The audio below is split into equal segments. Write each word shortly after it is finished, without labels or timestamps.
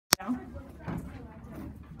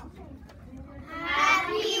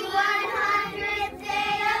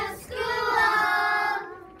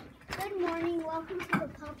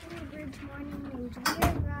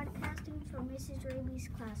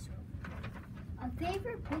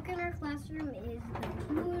favorite book in our classroom is The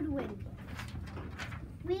Fluid Wind book.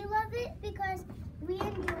 We love it because we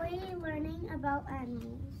enjoy learning about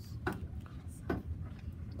animals.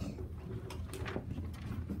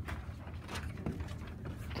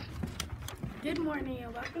 Good morning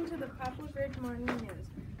and welcome to the Poplar Bridge Morning News.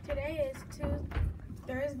 Today is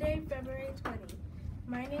Thursday, February 20.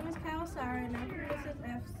 My name is Kyle Sauer and I'm from Mrs.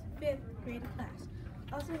 F's 5th grade class.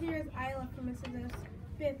 Also here is Isla from Mrs. F's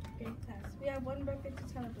 5th grade class. We have one birthday to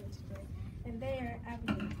celebrate today, and they are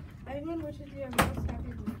Abigail. Everyone wishes you a most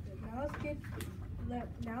happy birthday.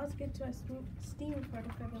 Now let's get to a steam report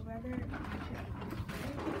for the weather.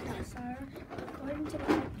 According to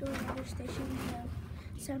the outdoor weather station,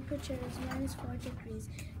 the temperature is -4 degrees.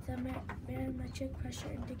 The barometric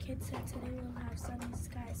pressure indicates that today we'll have sunny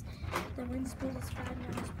skies. The wind speed is 5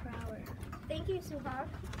 miles per hour. Thank you, Suha.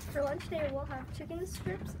 For lunch today, we'll have chicken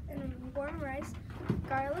strips and warm rice,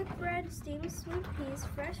 garlic bread, steamed sweet peas,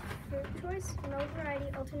 fresh fruit choice, no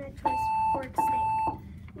variety, alternate choice pork steak.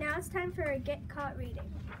 Now it's time for a Get Caught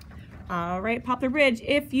reading. All right, Poplar Bridge,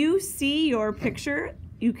 if you see your picture,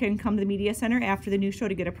 you can come to the Media Center after the news show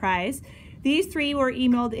to get a prize. These 3 were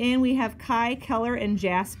emailed in. We have Kai, Keller, and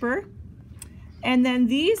Jasper. And then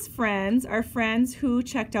these friends are friends who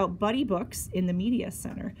checked out Buddy Books in the Media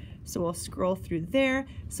Center. So we'll scroll through there.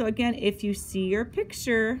 So again, if you see your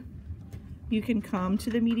picture, you can come to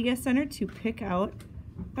the Media Center to pick out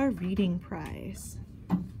a reading prize.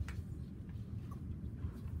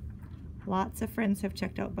 Lots of friends have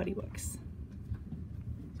checked out Buddy Books.